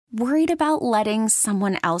Worried about letting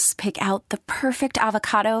someone else pick out the perfect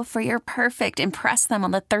avocado for your perfect impress them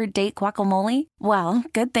on the third date guacamole? Well,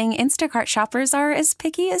 good thing Instacart shoppers are as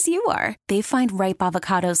picky as you are. They find ripe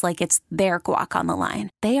avocados like it's their guac on the line.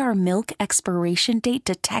 They are milk expiration date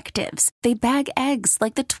detectives. They bag eggs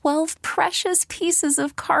like the 12 precious pieces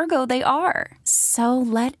of cargo they are. So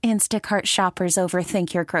let Instacart shoppers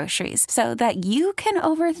overthink your groceries so that you can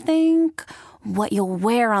overthink what you'll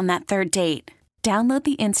wear on that third date. Download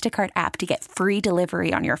the Instacart app to get free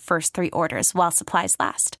delivery on your first 3 orders while supplies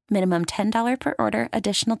last. Minimum $10 per order.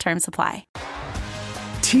 Additional terms apply.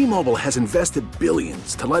 T-Mobile has invested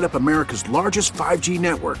billions to light up America's largest 5G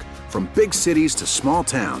network, from big cities to small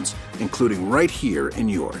towns, including right here in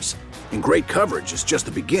yours. And great coverage is just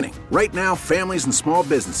the beginning. Right now, families and small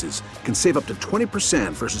businesses can save up to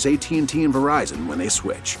 20% versus AT&T and Verizon when they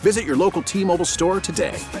switch. Visit your local T-Mobile store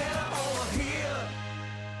today.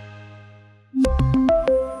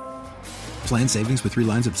 Plan savings with 3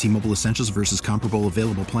 lines of T-Mobile Essentials versus comparable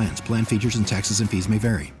available plans. Plan features and taxes and fees may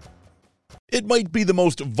vary. It might be the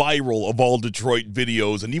most viral of all Detroit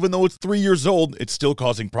videos, and even though it's 3 years old, it's still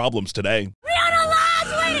causing problems today. We on the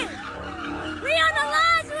lodge with it! We on the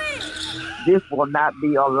lodge with it! This will not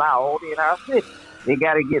be allowed in our city. They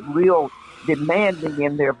got to get real demanding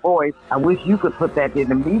in their voice. I wish you could put that in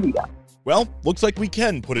the media. Well, looks like we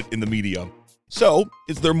can put it in the media. So,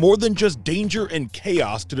 is there more than just danger and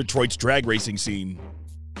chaos to Detroit's drag racing scene?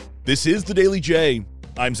 This is The Daily J.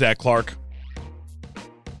 I'm Zach Clark.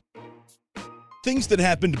 Things that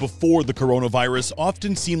happened before the coronavirus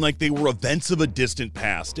often seem like they were events of a distant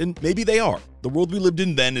past, and maybe they are. The world we lived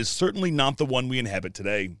in then is certainly not the one we inhabit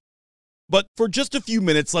today. But for just a few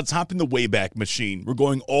minutes, let's hop in the Wayback Machine. We're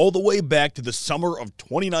going all the way back to the summer of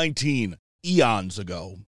 2019, eons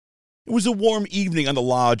ago. It was a warm evening on the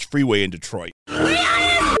Lodge Freeway in Detroit. We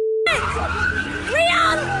on this We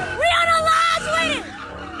on the lodge with it!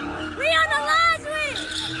 We on the lodge with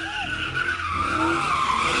it!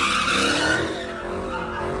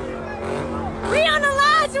 We on the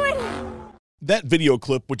lodge with it! That video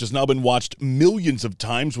clip, which has now been watched millions of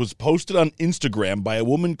times, was posted on Instagram by a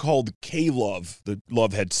woman called K-Love. The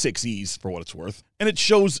Love had 6 E's, for what it's worth. And it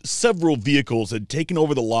shows several vehicles had taken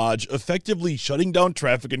over the lodge, effectively shutting down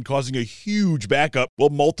traffic and causing a huge backup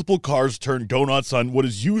while multiple cars turned donuts on what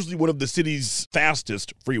is usually one of the city's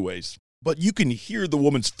fastest freeways. But you can hear the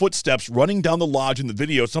woman's footsteps running down the lodge in the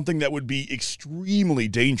video, something that would be extremely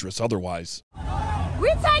dangerous otherwise.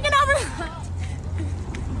 We taking over!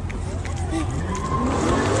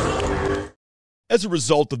 As a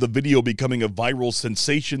result of the video becoming a viral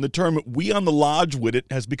sensation, the term "We on the Lodge with it"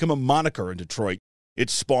 has become a moniker in Detroit. It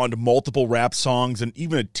spawned multiple rap songs and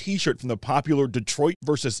even a t-shirt from the popular Detroit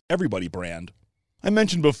vs. Everybody brand. I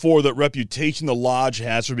mentioned before the reputation the Lodge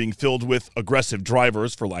has for being filled with aggressive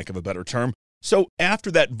drivers, for lack of a better term. So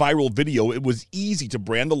after that viral video, it was easy to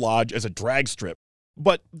brand the Lodge as a drag strip.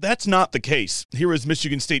 But that's not the case. Here is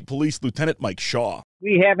Michigan State Police Lieutenant Mike Shaw.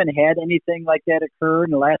 We haven't had anything like that occur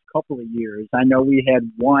in the last couple of years. I know we had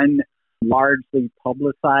one largely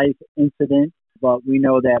publicized incident, but we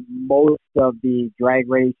know that most of the drag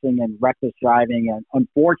racing and reckless driving, and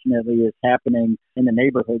unfortunately, is happening in the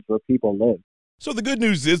neighborhoods where people live. So the good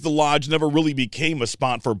news is the Lodge never really became a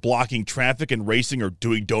spot for blocking traffic and racing or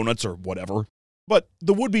doing donuts or whatever. But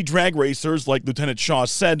the would-be drag racers, like Lieutenant Shaw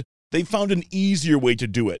said, they found an easier way to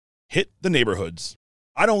do it: hit the neighborhoods.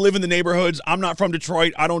 I don't live in the neighborhoods. I'm not from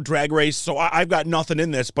Detroit. I don't drag race, so I've got nothing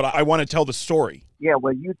in this, but I want to tell the story. Yeah,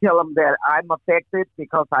 well, you tell them that I'm affected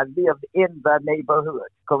because I live in the neighborhood,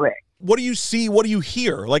 correct? What do you see? What do you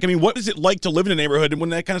hear? Like, I mean, what is it like to live in a neighborhood and when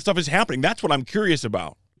that kind of stuff is happening? That's what I'm curious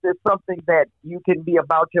about. There's something that you can be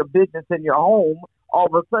about your business in your home. All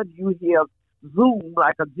of a sudden, you hear zoom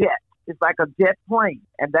like a jet. It's like a jet plane,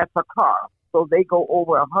 and that's a car. So they go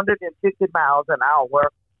over 150 miles an hour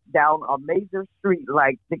down a major street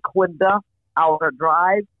like DeQuinda, Outer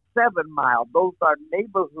Drive, 7 Mile. Those are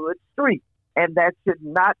neighborhood streets, and that should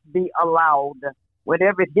not be allowed.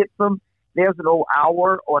 Whenever it hits them, there's no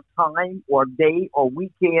hour or time or day or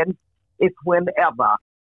weekend. It's whenever.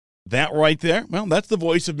 That right there, well, that's the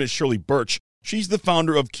voice of Miss Shirley Birch. She's the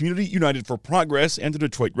founder of Community United for Progress and a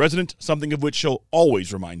Detroit resident, something of which she'll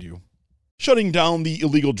always remind you. Shutting down the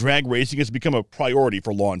illegal drag racing has become a priority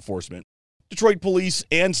for law enforcement. Detroit police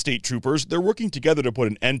and state troopers, they're working together to put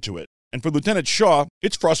an end to it. And for Lieutenant Shaw,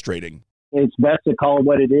 it's frustrating. It's best to call it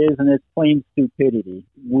what it is, and it's plain stupidity.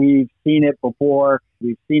 We've seen it before.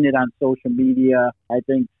 We've seen it on social media. I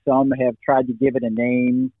think some have tried to give it a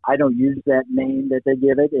name. I don't use that name that they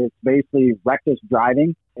give it. It's basically reckless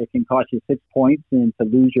driving. It can cost you 6 points and to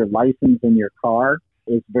lose your license in your car.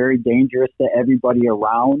 It's very dangerous to everybody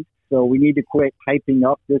around. So we need to quit hyping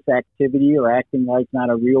up this activity or acting like it's not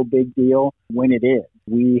a real big deal when it is.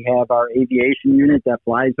 We have our aviation unit that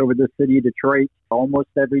flies over the city of Detroit almost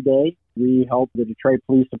every day. We help the Detroit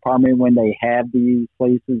Police Department when they have these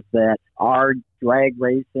places that are drag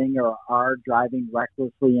racing or are driving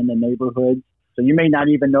recklessly in the neighborhoods. So you may not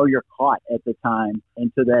even know you're caught at the time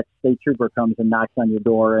until that state trooper comes and knocks on your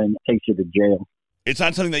door and takes you to jail. It's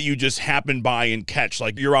not something that you just happen by and catch.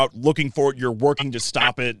 Like, you're out looking for it, you're working to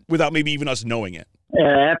stop it without maybe even us knowing it.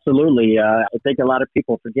 Absolutely. I think a lot of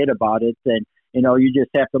people forget about it. And, you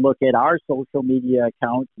just have to look at our social media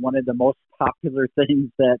accounts. One of the most popular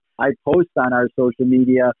things that I post on our social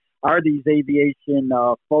media are these aviation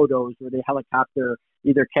photos where the helicopter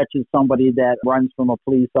either catches somebody that runs from a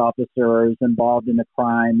police officer or is involved in a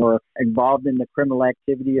crime or involved in the criminal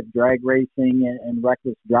activity of drag racing and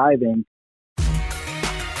reckless driving.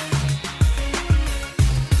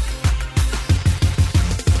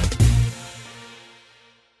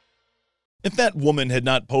 If that woman had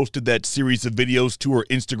not posted that series of videos to her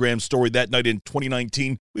Instagram story that night in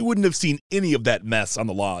 2019, we wouldn't have seen any of that mess on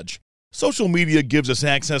the lodge. Social media gives us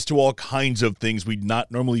access to all kinds of things we'd not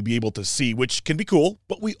normally be able to see, which can be cool,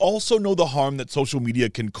 but we also know the harm that social media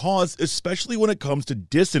can cause, especially when it comes to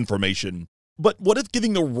disinformation. But what if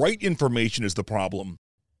giving the right information is the problem?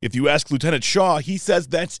 If you ask Lieutenant Shaw, he says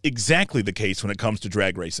that's exactly the case when it comes to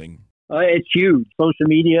drag racing. It's huge. Social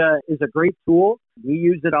media is a great tool. We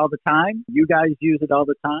use it all the time. You guys use it all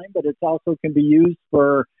the time, but it also can be used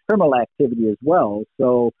for criminal activity as well.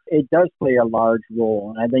 So it does play a large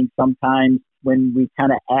role. And I think sometimes when we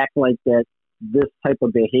kind of act like that this type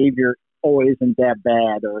of behavior, isn't that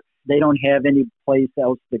bad, or they don't have any place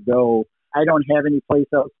else to go. I don't have any place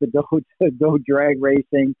else to go drag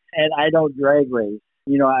racing, and I don't drag race.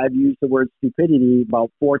 I've used the word stupidity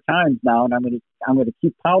about 4 times now, and I'm going to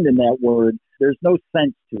keep pounding that word. There's no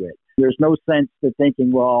sense to it. There's no sense to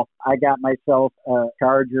thinking, well, I got myself a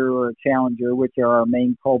Charger or a Challenger, which are our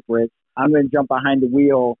main culprits. I'm going to jump behind the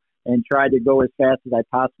wheel and try to go as fast as I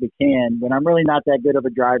possibly can when I'm really not that good of a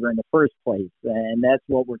driver in the first place. And that's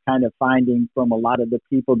what we're kind of finding from a lot of the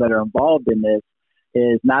people that are involved in this.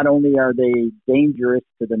 Is not only are they dangerous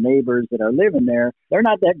to the neighbors that are living there, they're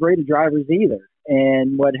not that great of drivers either.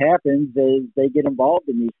 And what happens is they get involved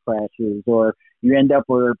in these crashes, or you end up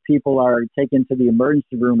where people are taken to the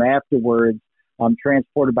emergency room afterwards,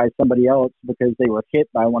 transported by somebody else because they were hit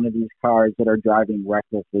by one of these cars that are driving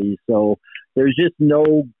recklessly. So there's just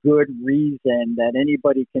no good reason that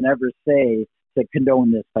anybody can ever say to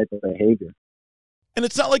condone this type of behavior. And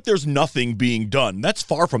it's not like there's nothing being done. That's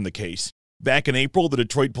far from the case. Back in April, the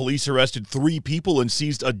Detroit police arrested 3 people and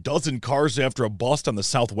seized a dozen cars after a bust on the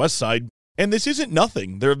southwest side. And this isn't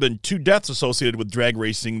nothing. There have been 2 deaths associated with drag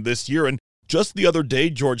racing this year. And just the other day,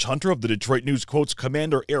 George Hunter of the Detroit News quotes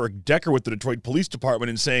Commander Eric Decker with the Detroit Police Department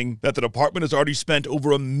in saying that the department has already spent over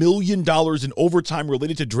 $1 million in overtime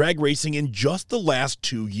related to drag racing in just the last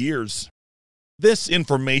 2 years. This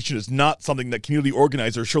information is not something that community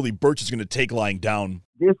organizer Shirley Birch is going to take lying down.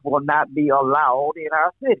 This will not be allowed in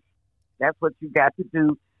our city. That's what you got to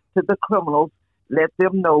do to the criminals. Let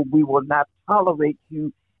them know we will not tolerate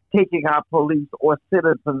you taking our police or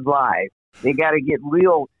citizens' lives. They got to get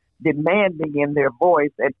real demanding in their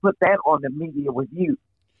voice and put that on the media with you.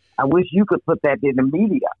 I wish you could put that in the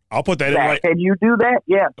media. I'll put that in. Right. Can you do that?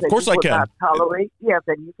 Yes. Of course I can. Not tolerate. Yes,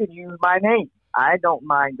 and you can use my name. I don't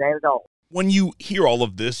mind that at all. When you hear all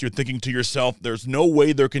of this, you're thinking to yourself, there's no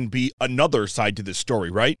way there can be another side to this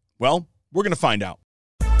story, right? Well, we're going to find out.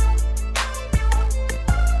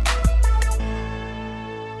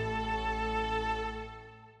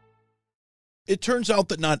 It turns out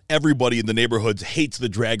that not everybody in the neighborhoods hates the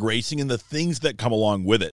drag racing and the things that come along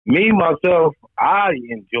with it. Me, myself, I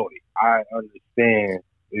enjoy it. I understand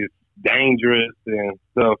it's dangerous and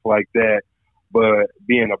stuff like that, but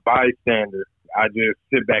being a bystander, I just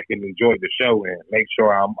sit back and enjoy the show and make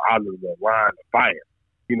sure I'm out of the line of fire.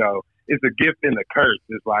 It's a gift and a curse.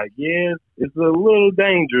 It's like, yeah, it's a little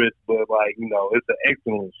dangerous, but it's an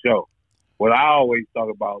excellent show. What I always talk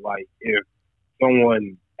about, if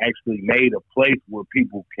someone actually made a place where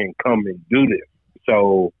people can come and do this,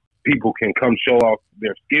 so people can come show off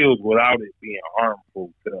their skills without it being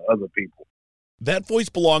harmful to other people. That voice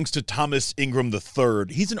belongs to Thomas Ingram III.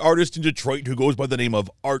 He's an artist in Detroit who goes by the name of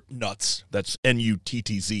Art Nuts. That's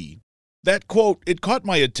Nuttz. That quote, it caught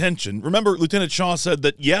my attention. Remember, Lieutenant Shaw said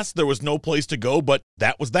that, yes, there was no place to go, but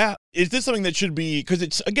that was that. Is this something that should be, because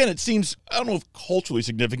it seems, I don't know if culturally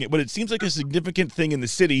significant, but it seems like a significant thing in the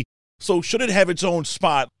city. So should it have its own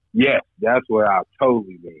spot? Yes, that's what I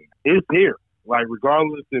totally mean. It's here. Like,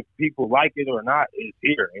 regardless if people like it or not, it's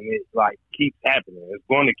here, and it, like, keeps happening. It's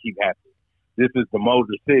going to keep happening. This is the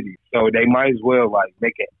Motor City, so they might as well, like,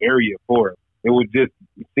 make an area for it. It would just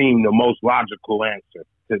seem the most logical answer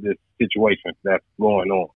to this situation that's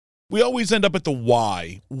going on. We always end up at the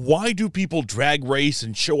why. Why do people drag race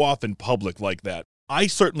and show off in public like that? I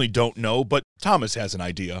certainly don't know, but Thomas has an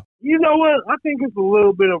idea. You know what? I think it's a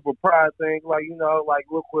little bit of a pride thing. Like, you know, like,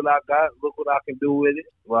 look what I got. Look what I can do with it.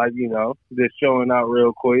 Like, you know, just showing out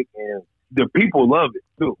real quick. And the people love it,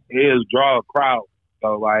 too. It'll draw a crowd.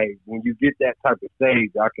 So, like, when you get that type of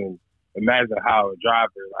stage, I can imagine how a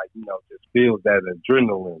driver, like, you know, just feels that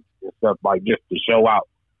adrenaline and stuff, like, just to show out.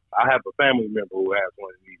 I have a family member who has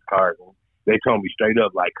one of these cars, and they told me straight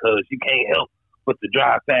up, like, cuz you can't help but to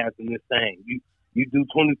drive fast in this thing. You do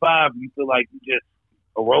 25, you feel like you just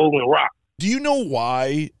a rolling rock. Do you know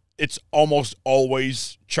why it's almost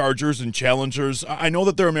always Chargers and Challengers? I know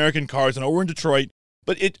that they're American cars, and we're in Detroit,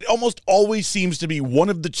 but it almost always seems to be one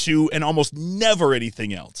of the two and almost never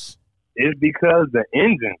anything else. It's because the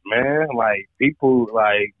engines, man. Like, people,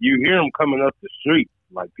 like, you hear them coming up the street.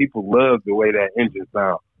 Like, people love the way that engine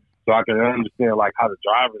sounds. So I can understand, like, how the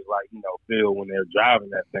drivers, like, you know, feel when they're driving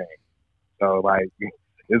that thing. So, like,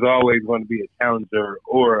 there's always going to be a Challenger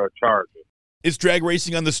or a Charger. Is drag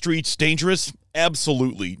racing on the streets dangerous?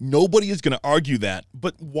 Absolutely. Nobody is going to argue that.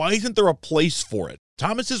 But why isn't there a place for it?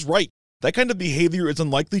 Thomas is right. That kind of behavior is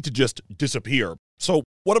unlikely to just disappear. So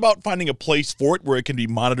what about finding a place for it where it can be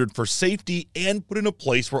monitored for safety and put in a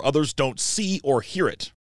place where others don't see or hear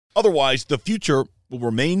it? Otherwise, the future will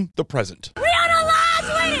remain the present. We on a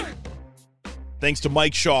lodge with it! Thanks to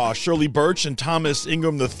Mike Shaw, Shirley Birch, and Thomas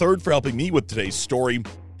Ingram III for helping me with today's story.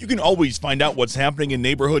 You can always find out what's happening in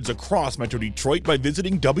neighborhoods across Metro Detroit by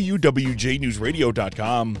visiting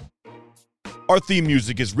wwjnewsradio.com. Our theme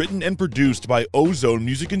music is written and produced by Ozone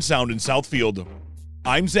Music and Sound in Southfield.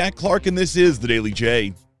 I'm Zach Clark, and this is The Daily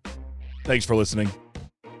J. Thanks for listening.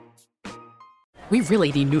 We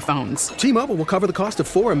really need new phones. T-Mobile will cover the cost of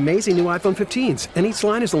 4 amazing new iPhone 15s, and each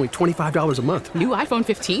line is only $25 a month. New iPhone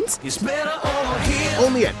 15s? It's better over here.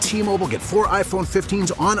 Only at T-Mobile, get 4 iPhone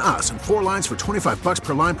 15s on us and 4 lines for $25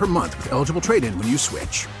 per line per month with eligible trade-in when you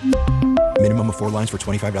switch. Minimum of 4 lines for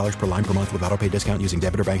 $25 per line per month with autopay discount using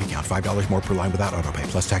debit or bank account. $5 more per line without autopay,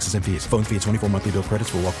 plus taxes and fees. Phone fee at 24 monthly bill credits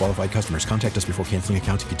for well-qualified customers. Contact us before canceling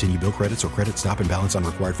account to continue bill credits or credit stop and balance on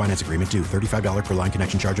required finance agreement due. $35 per line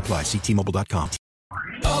connection charge applies. See T-Mobile.com.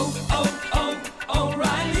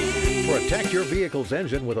 O'Reilly. Protect your vehicle's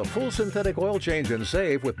engine with a full synthetic oil change and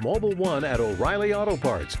save with Mobil 1 at O'Reilly Auto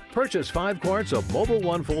Parts. Purchase 5 quarts of Mobil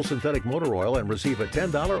 1 full synthetic motor oil and receive a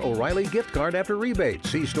 $10 O'Reilly gift card after rebate.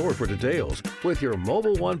 See store for details. With your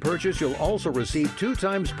Mobil 1 purchase, you'll also receive 2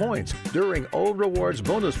 times points during O Rewards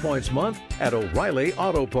Bonus Points Month at O'Reilly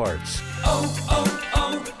Auto Parts.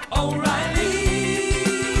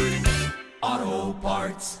 O'Reilly Auto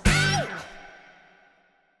Parts.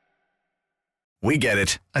 We get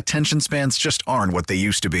it. Attention spans just aren't what they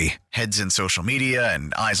used to be. Heads in social media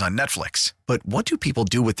and eyes on Netflix. But what do people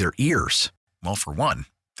do with their ears? Well, for one,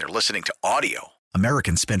 they're listening to audio.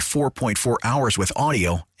 Americans spend 4.4 hours with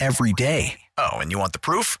audio every day. Oh, and you want the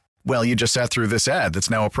proof? Well, you just sat through this ad that's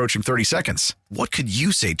now approaching 30 seconds. What could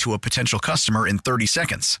you say to a potential customer in 30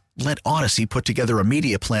 seconds? Let Odyssey put together a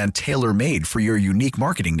media plan tailor-made for your unique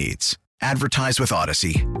marketing needs. Advertise with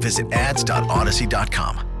Odyssey. Visit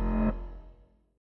ads.odyssey.com.